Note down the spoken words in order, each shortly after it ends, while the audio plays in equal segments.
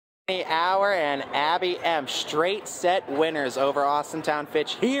Auer and Abbey Emch, straight set winners over Austintown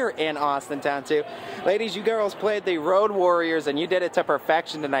Fitch here in Austintown too. Ladies, you girls played the Road Warriors and you did it to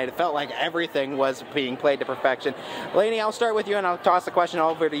perfection tonight. It felt like everything was being played to perfection. Lainy, I'll start with you and I'll toss the question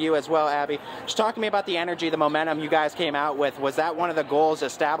over to you as well, Abbey. Just talk to me about the energy, the momentum you guys came out with. Was that one of the goals,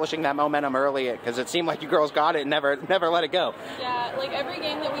 establishing that momentum early? Because it seemed like you girls got it and never let it go. Yeah, like every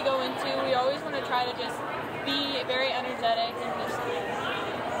game that we go into, we always want to try to just be very energetic and just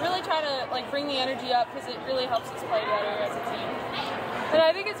really try to bring the energy up because it really helps us play better as a team. And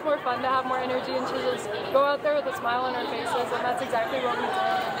I think it's more fun to have more energy and to just go out there with a smile on our faces, and that's exactly what we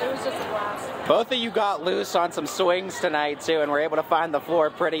did. It was just a blast. Both of you got loose on some swings tonight too and were able to find the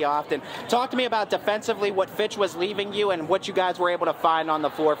floor pretty often. Talk to me about defensively what Fitch was leaving you and what you guys were able to find on the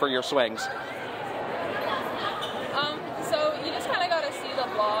floor for your swings. So you just kind of got to see the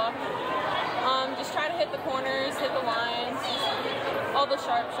ball. Just try to hit the corners, hit the lines, all the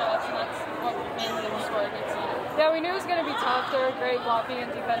sharp shots, and that's what mainly we scored against you. Yeah, we knew it was going to be tough. They're a great blocking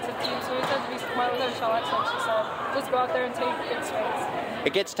and defensive team, so we just had to be smart with our shots, like she said. Just go out there and take big swings.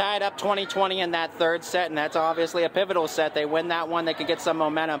 It gets tied up 20-20 in that third set, and that's obviously a pivotal set. They win that one, they can get some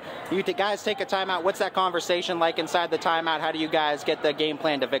momentum. You guys take a timeout. What's that conversation like inside the timeout? How do you guys get the game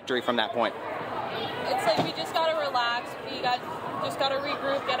plan to victory from that point? It's like we just got to relax. We just got to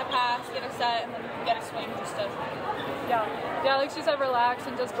regroup, get a pass, get a set, and then get a swing just to... Yeah, like she said, relax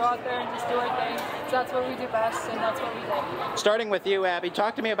and just go out there and just do our thing. So that's what we do best, and that's what we did. Starting with you, Abbey,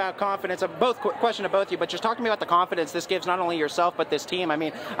 talk to me about confidence. Question to both of you, but just talk to me about the confidence this gives not only yourself but this team. I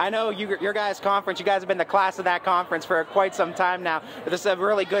mean, I know your guys' conference, you guys have been the class of that conference for quite some time now. But this is a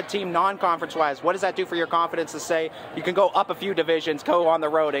really good team non-conference-wise. What does that do for your confidence to say you can go up a few divisions, go on the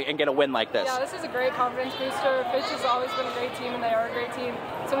road, and get a win like this? Yeah, this is a great confidence booster. Fitch has always been a great team, and they are a great team.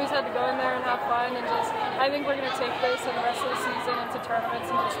 So we just had to go in there and have fun, and just, I think we're going to take this and the rest of the season into tournaments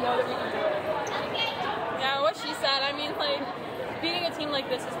and just know that we can do it. Yeah, what she said, I mean, beating a team like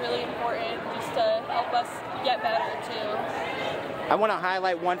this is really important just to help us get better, too. I want to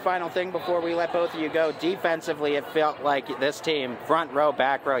highlight one final thing before we let both of you go. Defensively, it felt like this team, front row,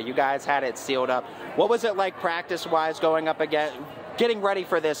 back row, you guys had it sealed up. What was it like practice-wise going up again, getting ready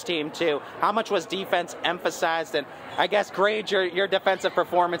for this team, too? How much was defense emphasized? And I guess grade your defensive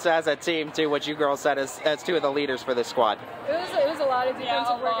performance as a team, too, what you girls said as two of the leaders for this squad. It was a lot of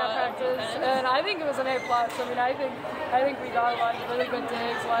defensive work at practice, and I think it was an A+. I mean, I think we got a lot of really good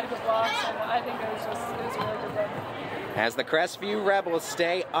digs, a lot of good blocks, and I think it was a really good day. As the Crestview Rebels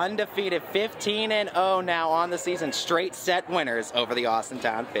stay undefeated, 15-0 now on the season, straight set winners over the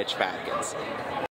Austintown Fitch Falcons.